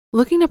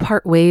Looking to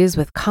part ways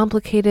with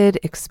complicated,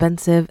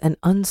 expensive, and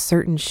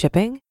uncertain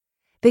shipping?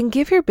 Then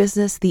give your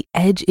business the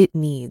edge it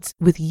needs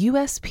with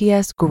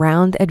USPS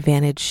Ground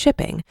Advantage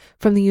shipping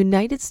from the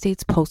United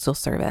States Postal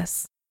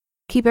Service.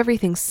 Keep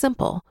everything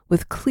simple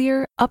with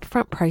clear,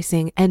 upfront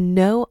pricing and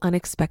no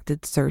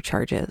unexpected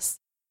surcharges.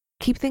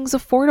 Keep things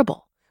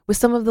affordable with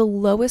some of the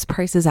lowest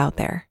prices out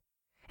there.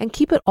 And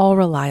keep it all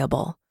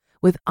reliable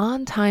with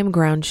on-time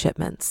ground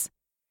shipments.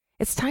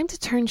 It's time to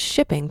turn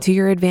shipping to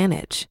your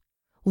advantage.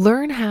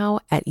 Learn how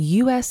at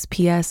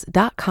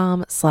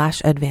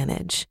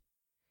USPS.com/advantage.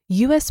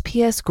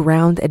 USPS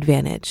Ground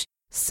Advantage.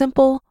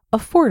 Simple,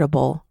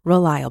 affordable,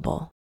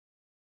 reliable.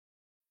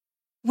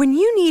 When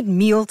you need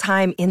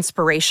mealtime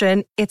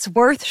inspiration, it's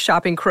worth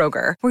shopping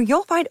Kroger, where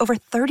you'll find over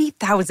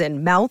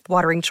 30,000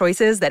 mouth-watering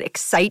choices that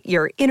excite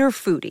your inner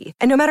foodie.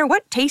 And no matter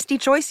what tasty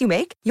choice you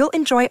make, you'll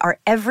enjoy our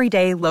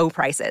everyday low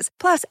prices,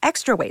 plus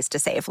extra ways to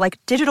save, like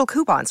digital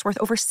coupons worth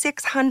over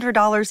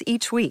 $600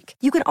 each week.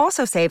 You can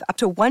also save up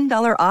to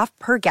 $1 off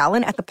per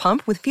gallon at the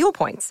pump with fuel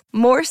points.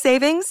 More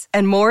savings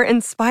and more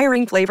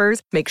inspiring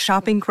flavors make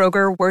shopping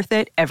Kroger worth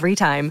it every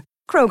time.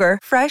 Kroger,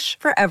 fresh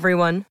for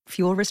everyone.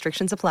 Fuel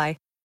restrictions apply.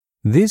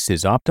 This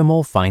is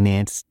Optimal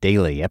Finance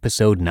Daily,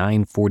 episode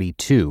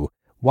 942,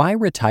 Why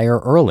Retire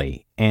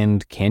Early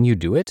and Can You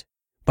Do It?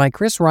 By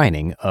Chris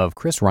Reining of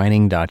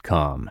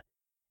chrisreining.com.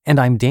 And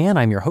I'm Dan,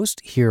 I'm your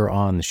host here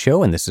on the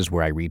show, and this is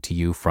where I read to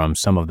you from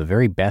some of the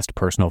very best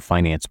personal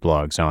finance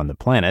blogs on the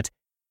planet.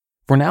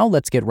 For now,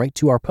 let's get right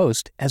to our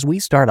post as we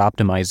start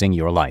optimizing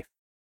your life.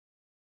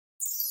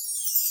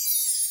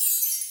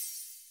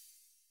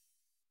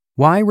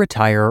 Why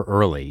Retire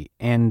Early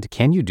and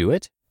Can You Do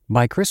It?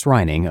 By Chris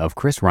Reining of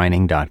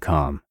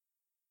chrisreining.com.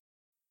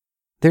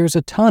 There's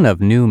a ton of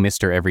new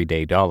Mr.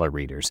 Everyday Dollar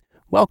readers.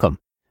 Welcome.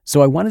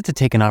 So I wanted to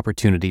take an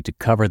opportunity to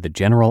cover the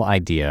general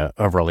idea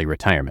of early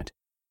retirement.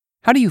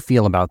 How do you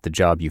feel about the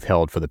job you've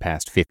held for the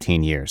past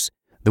 15 years?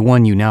 The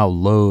one you now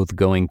loathe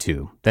going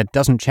to, that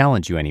doesn't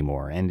challenge you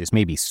anymore and is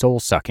maybe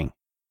soul-sucking?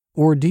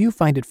 Or do you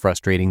find it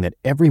frustrating that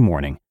every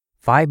morning,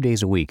 5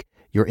 days a week,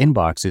 your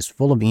inbox is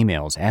full of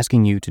emails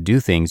asking you to do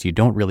things you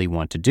don't really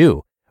want to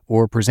do,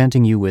 or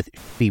presenting you with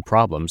shitty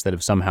problems that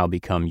have somehow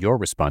become your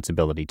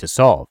responsibility to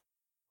solve?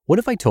 What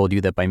if I told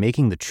you that by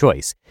making the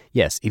choice,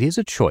 yes, it is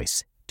a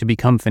choice, to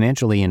become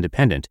financially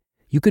independent,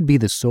 you could be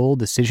the sole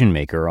decision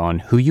maker on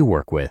who you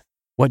work with,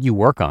 what you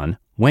work on,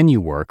 when you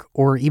work,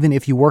 or even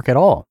if you work at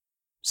all?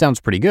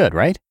 Sounds pretty good,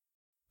 right?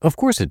 Of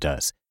course it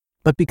does.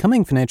 But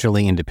becoming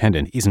financially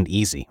independent isn't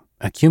easy.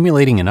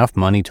 Accumulating enough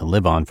money to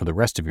live on for the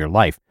rest of your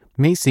life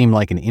may seem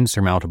like an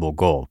insurmountable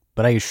goal,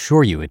 but I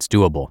assure you it's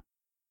doable.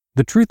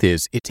 The truth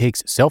is, it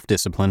takes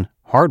self-discipline,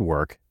 hard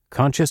work,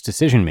 conscious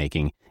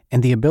decision-making,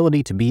 and the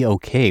ability to be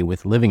okay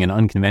with living an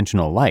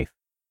unconventional life.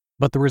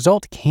 But the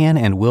result can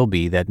and will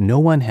be that no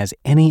one has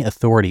any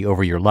authority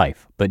over your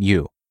life but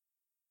you.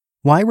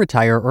 Why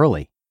retire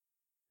early?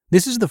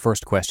 This is the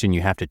first question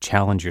you have to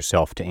challenge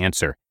yourself to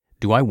answer.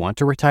 Do I want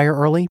to retire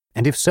early?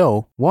 And if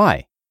so,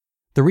 why?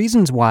 The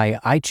reasons why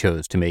I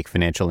chose to make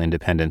financial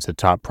independence a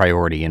top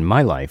priority in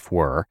my life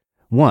were: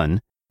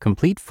 1.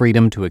 Complete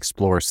freedom to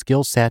explore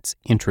skill sets,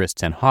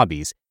 interests, and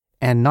hobbies,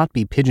 and not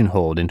be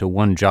pigeonholed into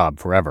one job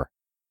forever.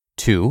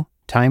 2.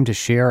 Time to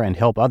share and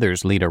help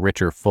others lead a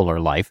richer, fuller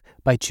life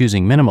by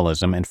choosing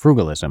minimalism and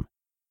frugalism.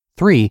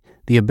 3.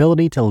 The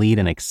ability to lead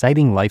an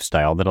exciting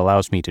lifestyle that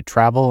allows me to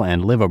travel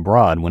and live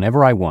abroad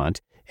whenever I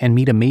want and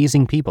meet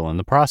amazing people in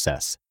the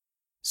process.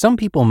 Some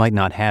people might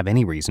not have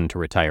any reason to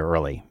retire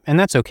early, and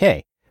that's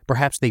okay.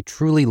 Perhaps they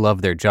truly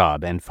love their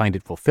job and find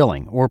it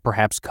fulfilling, or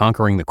perhaps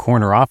conquering the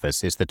corner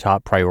office is the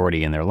top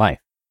priority in their life.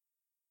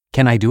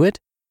 Can I do it?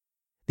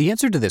 The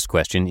answer to this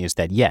question is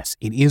that yes,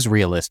 it is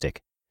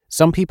realistic.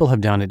 Some people have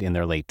done it in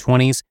their late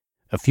 20s,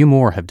 a few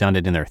more have done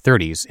it in their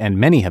 30s, and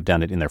many have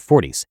done it in their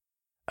 40s.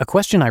 A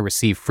question I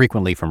receive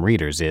frequently from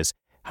readers is,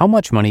 how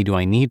much money do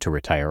I need to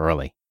retire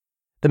early?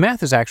 The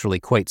math is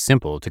actually quite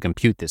simple to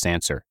compute this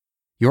answer.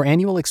 Your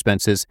annual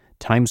expenses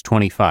times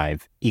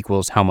 25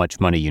 equals how much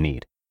money you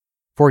need.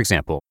 For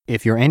example,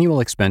 if your annual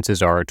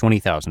expenses are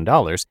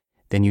 $20,000,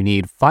 then you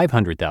need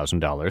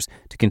 $500,000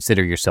 to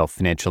consider yourself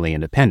financially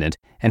independent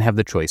and have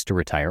the choice to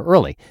retire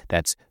early.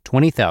 That's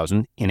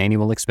 $20,000 in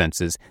annual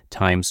expenses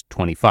times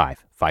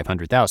 25,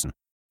 $500,000.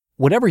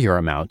 Whatever your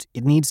amount,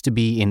 it needs to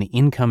be in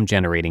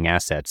income-generating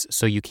assets,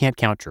 so you can't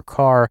count your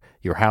car,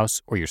 your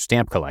house, or your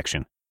stamp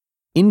collection.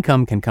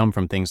 Income can come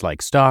from things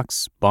like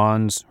stocks,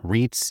 bonds,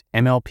 REITs,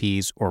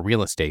 MLPs, or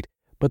real estate,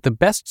 but the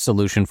best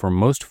solution for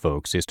most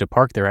folks is to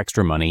park their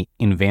extra money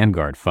in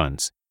Vanguard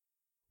funds.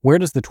 Where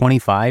does the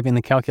 25 in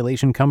the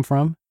calculation come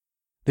from?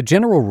 The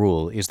general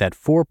rule is that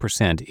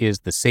 4% is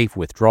the safe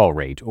withdrawal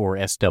rate, or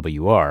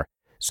SWR,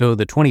 so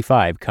the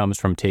 25 comes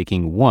from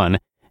taking 1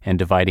 and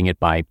dividing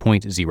it by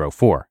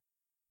 0.04.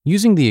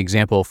 Using the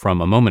example from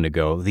a moment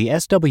ago, the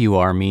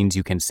SWR means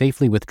you can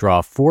safely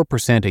withdraw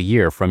 4% a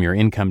year from your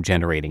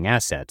income-generating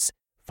assets.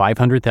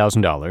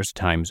 $500,000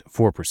 times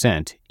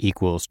 4%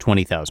 equals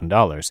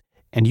 $20,000,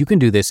 and you can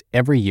do this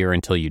every year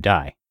until you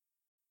die.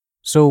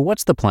 So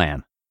what's the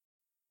plan?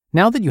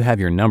 Now that you have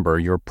your number,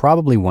 you're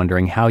probably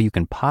wondering how you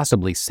can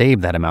possibly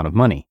save that amount of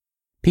money.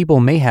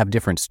 People may have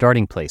different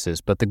starting places,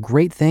 but the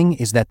great thing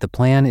is that the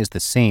plan is the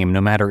same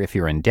no matter if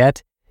you're in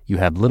debt, you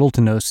have little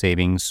to no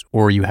savings,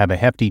 or you have a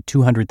hefty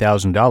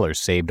 $200,000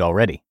 saved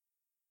already.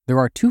 There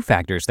are two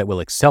factors that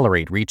will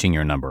accelerate reaching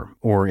your number,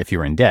 or if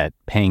you're in debt,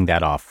 paying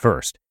that off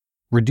first: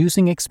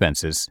 reducing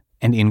expenses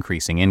and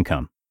increasing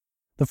income.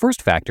 The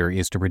first factor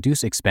is to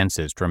reduce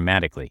expenses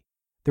dramatically.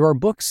 There are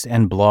books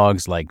and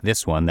blogs like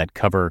this one that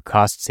cover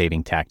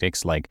cost-saving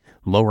tactics like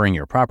lowering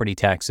your property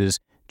taxes,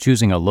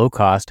 choosing a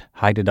low-cost,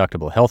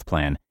 high-deductible health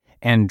plan,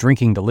 and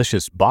drinking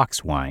delicious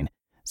box wine,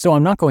 so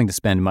I'm not going to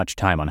spend much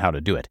time on how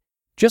to do it.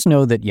 Just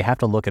know that you have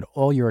to look at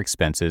all your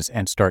expenses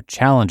and start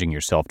challenging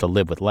yourself to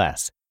live with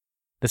less.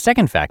 The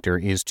second factor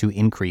is to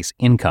increase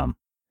income.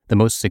 The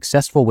most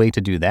successful way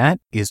to do that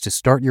is to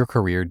start your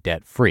career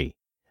debt-free.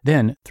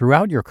 Then,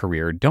 throughout your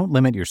career, don't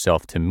limit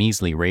yourself to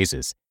measly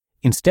raises.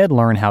 Instead,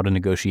 learn how to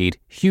negotiate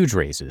huge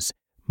raises.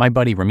 My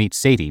buddy Ramit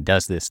Sethi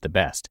does this the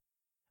best.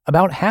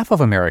 About half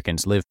of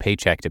Americans live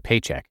paycheck to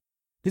paycheck.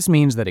 This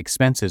means that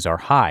expenses are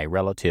high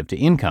relative to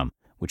income,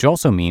 which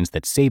also means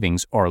that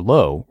savings are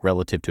low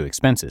relative to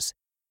expenses.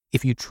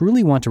 If you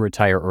truly want to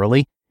retire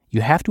early,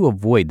 you have to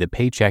avoid the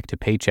paycheck to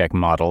paycheck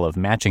model of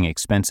matching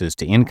expenses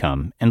to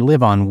income and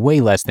live on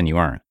way less than you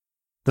earn.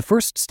 The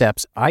first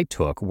steps I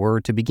took were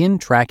to begin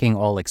tracking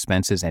all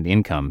expenses and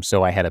income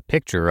so I had a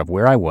picture of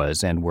where I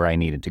was and where I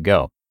needed to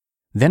go.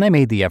 Then I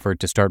made the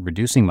effort to start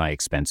reducing my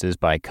expenses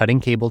by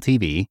cutting cable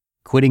TV,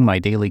 quitting my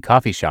daily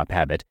coffee shop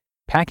habit,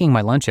 packing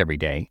my lunch every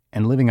day,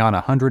 and living on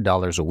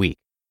 $100 a week.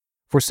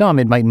 For some,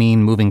 it might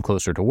mean moving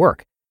closer to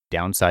work,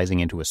 downsizing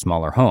into a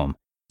smaller home,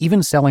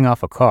 even selling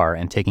off a car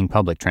and taking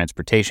public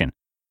transportation.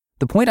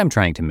 The point I'm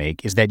trying to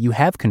make is that you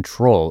have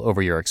control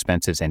over your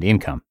expenses and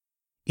income.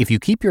 If you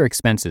keep your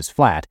expenses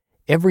flat,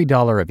 every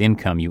dollar of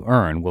income you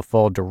earn will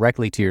fall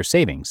directly to your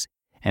savings,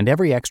 and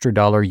every extra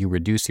dollar you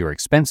reduce your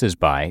expenses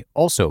by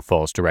also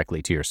falls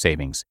directly to your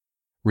savings.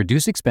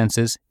 Reduce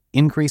expenses,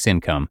 increase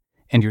income,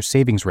 and your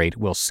savings rate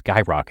will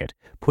skyrocket,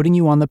 putting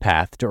you on the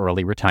path to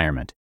early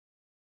retirement.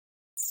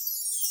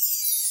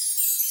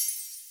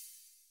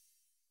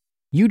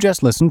 You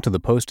just listened to the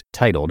post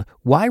titled,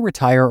 "Why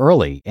Retire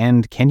Early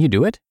and Can You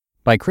Do It?"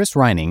 by Chris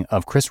Reining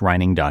of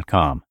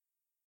chrisreining.com.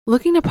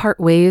 Looking to part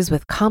ways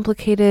with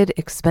complicated,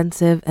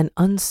 expensive, and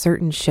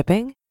uncertain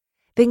shipping?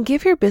 Then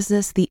give your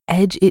business the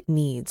edge it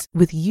needs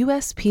with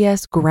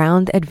USPS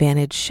Ground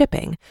Advantage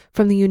shipping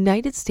from the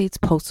United States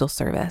Postal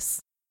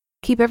Service.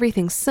 Keep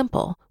everything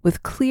simple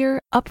with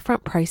clear,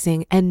 upfront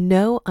pricing and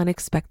no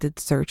unexpected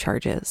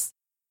surcharges.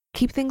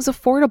 Keep things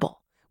affordable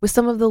with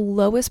some of the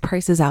lowest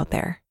prices out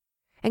there.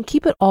 And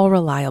keep it all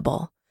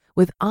reliable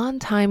with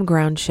on-time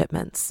ground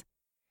shipments.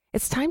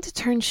 It's time to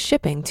turn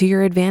shipping to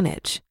your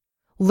advantage.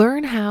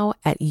 Learn how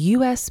at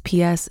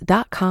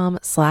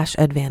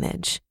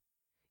USPS.com/advantage.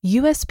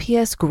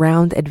 USPS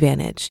Ground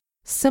Advantage.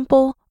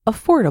 Simple,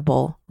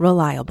 affordable,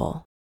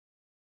 reliable.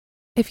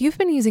 If you've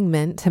been using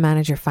Mint to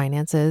manage your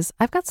finances,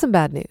 I've got some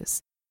bad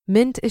news.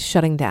 Mint is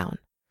shutting down.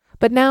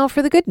 But now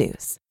for the good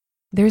news.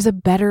 There's a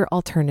better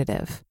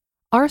alternative.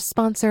 Our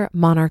sponsor,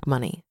 Monarch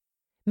Money.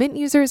 Mint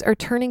users are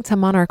turning to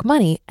Monarch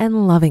Money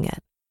and loving it.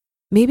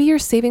 Maybe you're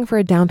saving for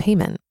a down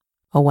payment,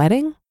 a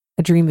wedding,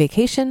 a dream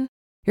vacation,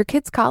 your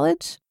kid's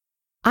college.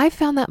 I've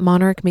found that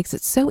Monarch makes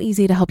it so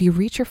easy to help you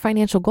reach your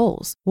financial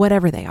goals,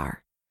 whatever they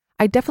are.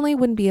 I definitely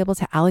wouldn't be able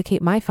to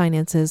allocate my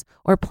finances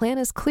or plan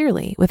as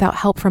clearly without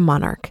help from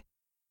Monarch.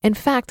 In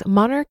fact,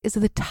 Monarch is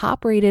the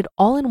top-rated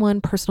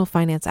all-in-one personal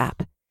finance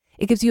app.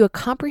 It gives you a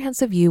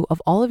comprehensive view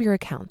of all of your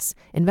accounts,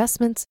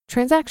 investments,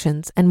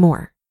 transactions, and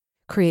more.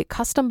 Create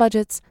custom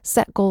budgets,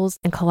 set goals,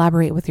 and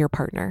collaborate with your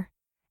partner.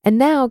 And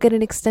now get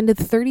an extended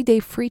 30-day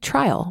free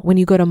trial when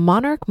you go to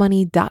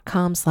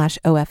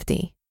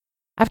monarchmoney.com/OFD.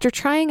 After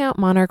trying out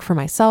Monarch for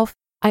myself,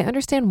 I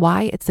understand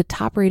why it's the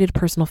top-rated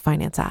personal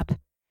finance app.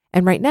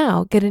 And right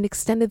now, get an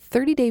extended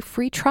 30-day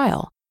free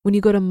trial when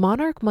you go to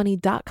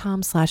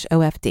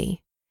monarchmoney.com/OFD.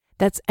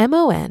 That's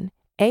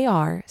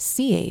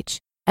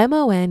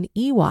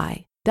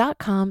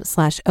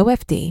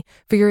monarchmoney.com/OFD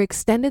for your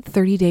extended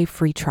 30-day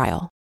free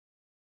trial.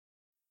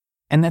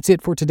 And that's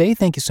it for today.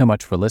 Thank you so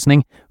much for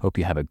listening. Hope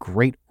you have a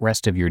great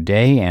rest of your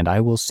day, and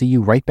I will see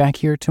you right back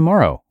here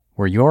tomorrow,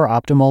 where your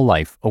optimal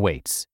life awaits.